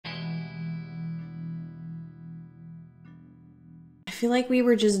feel like we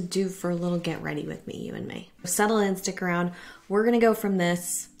were just due for a little get ready with me, you and me. Settle in, stick around. We're gonna go from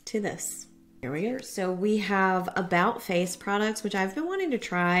this to this. Here we go. So we have About Face products, which I've been wanting to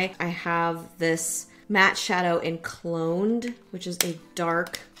try. I have this matte shadow in Cloned, which is a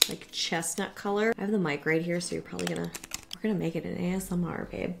dark, like chestnut color. I have the mic right here, so you're probably gonna, we're gonna make it an ASMR,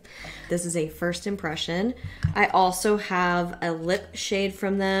 babe. This is a first impression. I also have a lip shade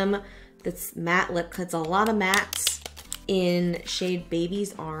from them that's matte lip. It's a lot of mattes in shade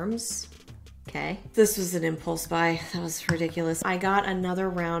Baby's Arms. Okay. This was an impulse buy. That was ridiculous. I got another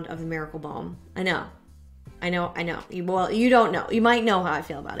round of the Miracle Balm. I know. Well, you don't know. You might know how I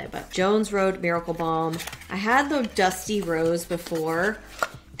feel about it, but Jones Road Miracle Balm. I had the Dusty Rose before,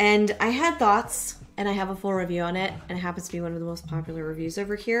 and I had thoughts, and I have a full review on it, and it happens to be one of the most popular reviews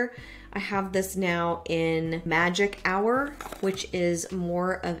over here. I have this now in Magic Hour, which is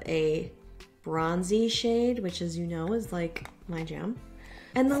more of a bronzy shade, which, as you know, is like my jam.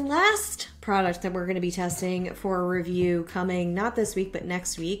 And the last product that we're going to be testing for a review coming not this week, but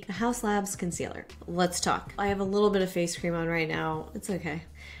next week, the Haus Labs concealer. Let's talk. I have a little bit of face cream on right now. It's okay.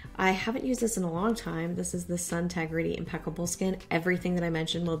 I haven't used this in a long time. This is the Suntegrity Impeccable Skin. Everything that I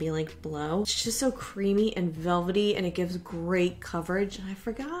mentioned will be linked below. It's just so creamy and velvety, and it gives great coverage, and I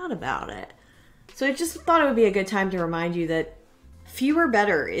forgot about it. So I just thought it would be a good time to remind you that fewer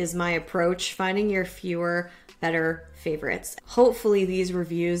better is my approach, finding your fewer better favorites. Hopefully these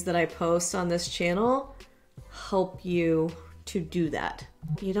reviews that I post on this channel help you to do that.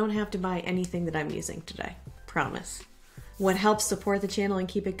 You don't have to buy anything that I'm using today, promise. What helps support the channel and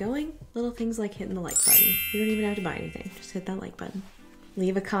keep it going? Little things like hitting the like button. You don't even have to buy anything, just hit that like button.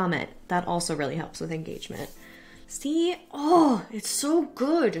 Leave a comment, that also really helps with engagement. See, oh, it's so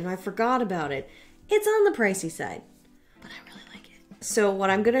good and I forgot about it. It's on the pricey side, but I really like it. So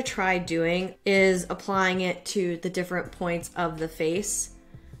what I'm gonna try doing is applying it to the different points of the face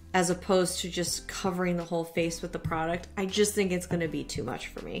as opposed to just covering the whole face with the product. I just think it's gonna be too much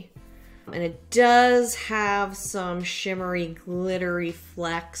for me. And it does have some shimmery, glittery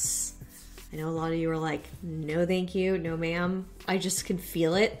flecks. I know a lot of you are like, no thank you, no ma'am. I just can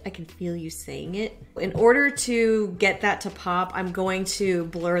feel it. I can feel you saying it. In order to get that to pop, I'm going to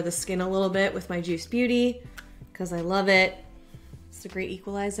blur the skin a little bit with my Juice Beauty because I love it. It's a great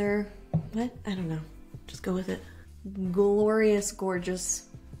equalizer. What? I don't know. Just go with it. Glorious, gorgeous.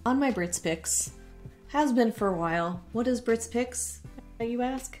 On my Britt's Picks. Has been for a while. What is Britt's Picks, you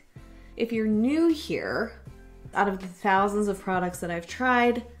ask? If you're new here, out of the thousands of products that I've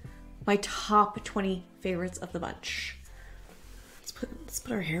tried, my top 20 favorites of the bunch. Let's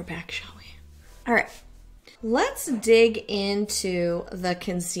put our hair back, shall we? All right, let's dig into the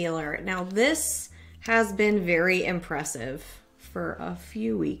concealer. Now this has been very impressive for a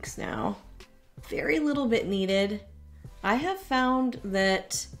few weeks now. Very little bit needed. I have found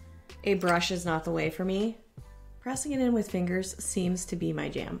that a brush is not the way for me. Pressing it in with fingers seems to be my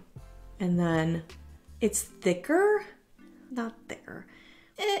jam. And then it's thicker, not thicker.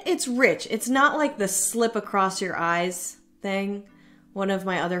 It's rich. It's not like the slip across your eyes thing. One of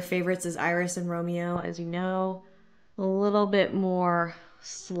my other favorites is Iris and Romeo, as you know. A little bit more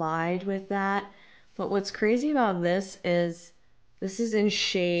slide with that. But what's crazy about this is in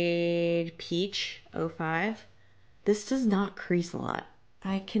shade Peach 05. This does not crease a lot.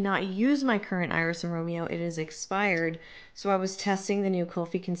 I cannot use my current Iris and Romeo. It is expired. So I was testing the new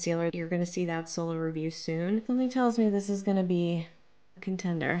Kulfi concealer. You're going to see that solo review soon. Something tells me this is going to be a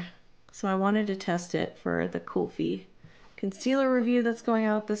contender. So I wanted to test it for the Kulfi concealer review that's going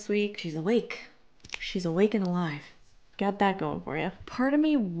out this week. She's awake. She's awake and alive. Got that going for you. Part of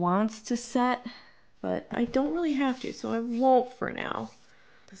me wants to set, but I don't really have to, so I won't for now.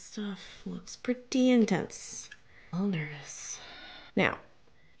 This stuff looks pretty intense. A little nervous. Now,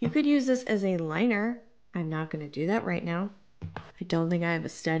 you could use this as a liner. I'm not going to do that right now. I don't think I have a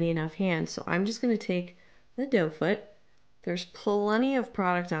steady enough hand, so I'm just going to take the doe foot. There's plenty of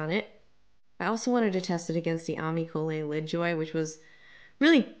product on it. I also wanted to test it against the Ami Colé Lid Joy, which was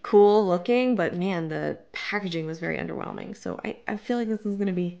really cool looking, but man, the packaging was very underwhelming. So I feel like this is going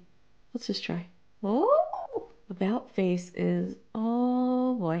to be, let's just try. Oh, About Face is,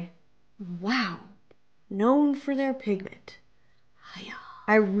 oh boy. Wow. Known for their pigment. Hiya.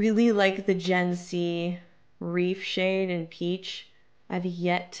 I really like the Gen C Reef shade in Peach. I've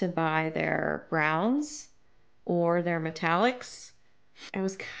yet to buy their browns or their metallics. I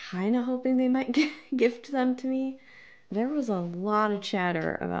was kind of hoping they might gift them to me. There was a lot of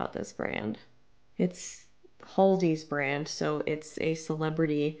chatter about this brand. It's Halsey's brand, so it's a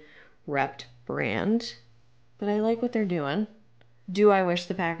celebrity repped brand. But I like what they're doing. Do I wish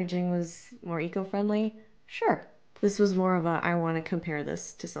the packaging was more eco-friendly? Sure. This was more of a, I want to compare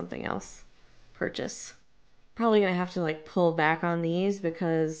this to something else purchase. Probably gonna have to like pull back on these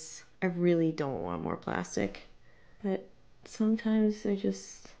because I really don't want more plastic. But sometimes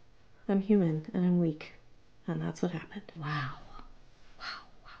I'm human and I'm weak. And that's what happened. Wow.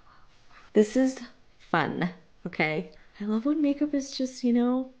 This is fun, okay? I love when makeup is just, you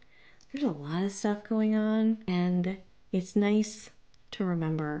know, there's a lot of stuff going on and it's nice to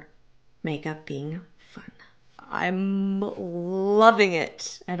remember makeup being fun. I'm loving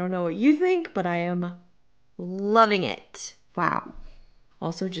it. I don't know what you think, but I am loving it. Wow.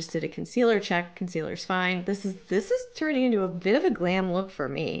 Also just did a concealer check. Concealer's fine. This is turning into a bit of a glam look for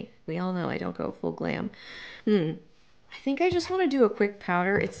me. We all know I don't go full glam. I think I just want to do a quick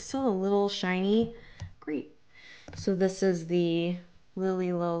powder. It's still a little shiny. Great. So this is the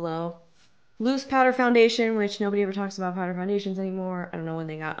Lily Lolo loose powder foundation, which nobody ever talks about powder foundations anymore. I don't know when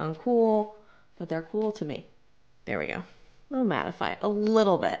they got uncool, but they're cool to me. There we go. I'll mattify it a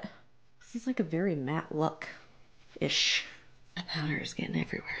little bit. This is like a very matte look-ish. The powder is getting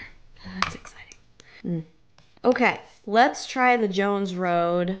everywhere. That's exciting. Okay, let's try the Jones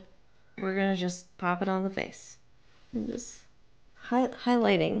Road. We're gonna just pop it on the face. And just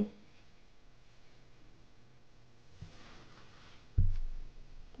highlighting.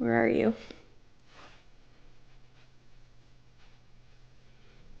 Where are you?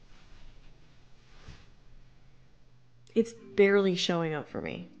 It's barely showing up for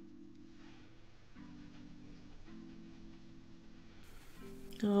me.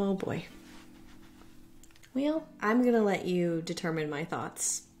 Oh boy. Well, I'm gonna let you determine my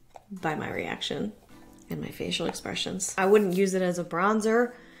thoughts by my reaction and my facial expressions. I wouldn't use it as a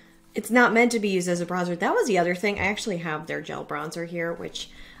bronzer. It's not meant to be used as a bronzer. That was the other thing. I actually have their gel bronzer here, which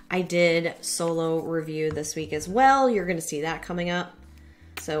I did solo review this week as well. You're gonna see that coming up.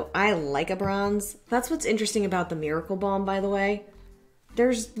 So I like a bronze. That's what's interesting about the Miracle Balm, by the way.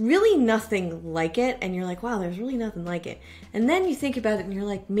 There's really nothing like it, and you're like, wow, there's really nothing like it. And then you think about it and you're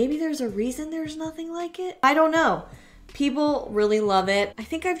like, maybe there's a reason there's nothing like it? I don't know. People really love it. I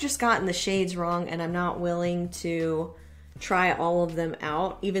think I've just gotten the shades wrong and I'm not willing to try all of them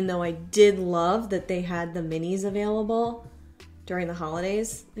out, even though I did love that they had the minis available during the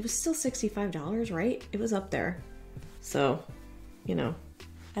holidays. It was still $65, right? It was up there. So, you know,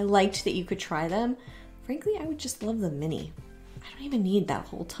 I liked that you could try them. Frankly, I would just love the mini. I don't even need that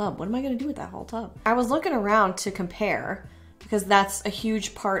whole tub. What am I gonna do with that whole tub? I was looking around to compare because that's a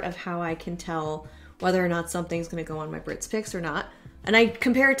huge part of how I can tell whether or not something's gonna go on my Britt's Picks or not. And I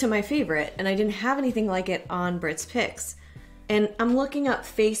compare it to my favorite and I didn't have anything like it on Britt's Picks. And I'm looking up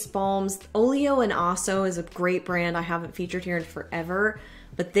face balms. Oleo and Osso is a great brand I haven't featured here in forever,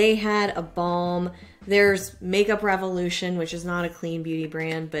 but they had a balm. There's Makeup Revolution, which is not a clean beauty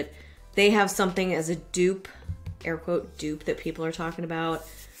brand, but they have something as a dupe, air quote dupe, that people are talking about.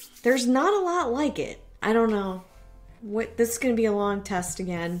 There's not a lot like it. I don't know. This is gonna be a long test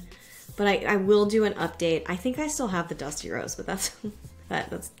again, but I will do an update. I think I still have the Dusty Rose, but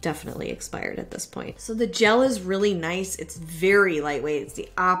that's definitely expired at this point. So the gel is really nice. It's very lightweight. It's the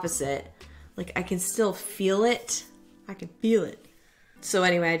opposite. Like I can still feel it. I can feel it. So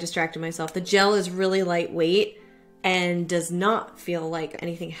anyway, I distracted myself. The gel is really lightweight and does not feel like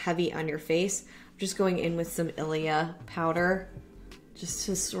anything heavy on your face. Just going in with some Ilia powder, just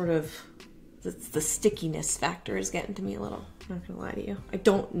to sort of, the stickiness factor is getting to me a little. I'm not gonna lie to you. I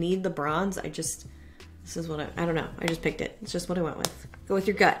don't need the bronze. This is what I don't know. I just picked it. It's just what I went with. Go with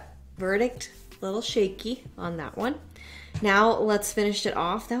your gut. Verdict, a little shaky on that one. Now let's finish it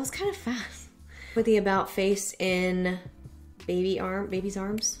off. That was kind of fast. With the About Face in baby's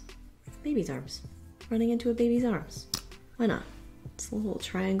arms. Running into a baby's arms. Why not? It's a little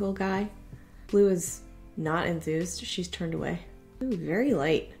triangle guy. Blue is not enthused. She's turned away. Ooh, very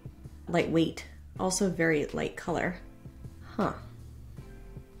lightweight. Also very light color. Huh.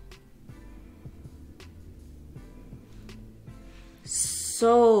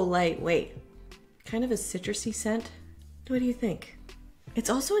 So lightweight. Kind of a citrusy scent. What do you think? It's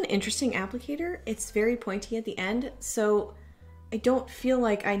also an interesting applicator. It's very pointy at the end, so I don't feel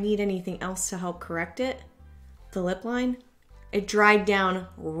like I need anything else to help correct it. The lip line, it dried down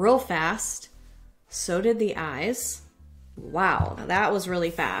real fast. So did the eyes. Wow, that was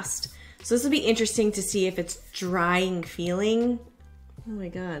really fast. So this will be interesting to see if it's drying feeling. Oh my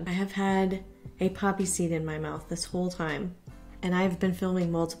God. I have had a poppy seed in my mouth this whole time, and I've been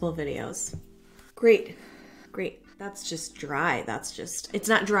filming multiple videos. Great, great. That's just dry. It's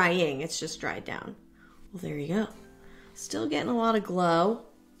not drying, it's just dried down. Well, there you go. Still getting a lot of glow.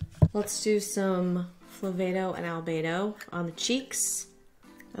 Let's do some Flavedo and Albedo on the cheeks.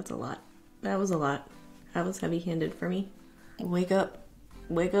 That's a lot. That was a lot. That was heavy-handed for me. Wake up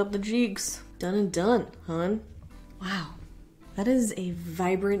the cheeks. Done and done, hon. Wow, that is a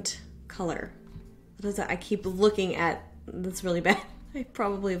vibrant color. What is that? I keep looking at, that's really bad. I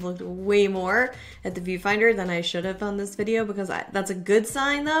probably have looked way more at the viewfinder than I should have on this video, because that's a good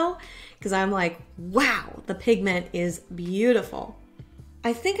sign though, because I'm like, wow, the pigment is beautiful.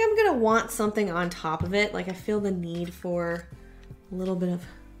 I think I'm gonna want something on top of it. Like, I feel the need for a little bit of,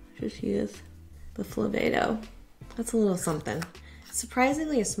 just use the Flavato. That's a little something.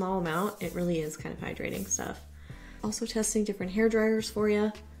 Surprisingly a small amount. It really is kind of hydrating stuff. Also testing different hair dryers for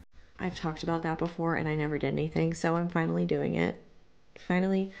you. I've talked about that before and I never did anything, so I'm finally doing it.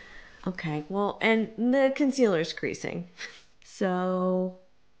 Finally. Okay, well, and the concealer's creasing. So,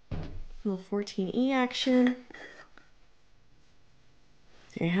 little 14E action.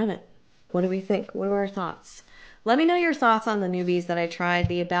 There you have it. What do we think? What are our thoughts? Let me know your thoughts on the newbies that I tried.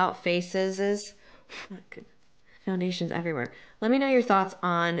 The About Faces is not good. Foundations everywhere. Let me know your thoughts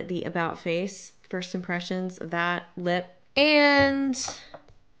on the About Face, first impressions of that lip, and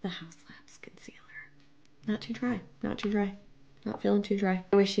the Haus Labs concealer. Not too dry. Not too dry. Not feeling too dry.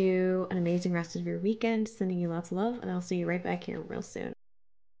 I wish you an amazing rest of your weekend. Sending you lots of love, and I'll see you right back here real soon.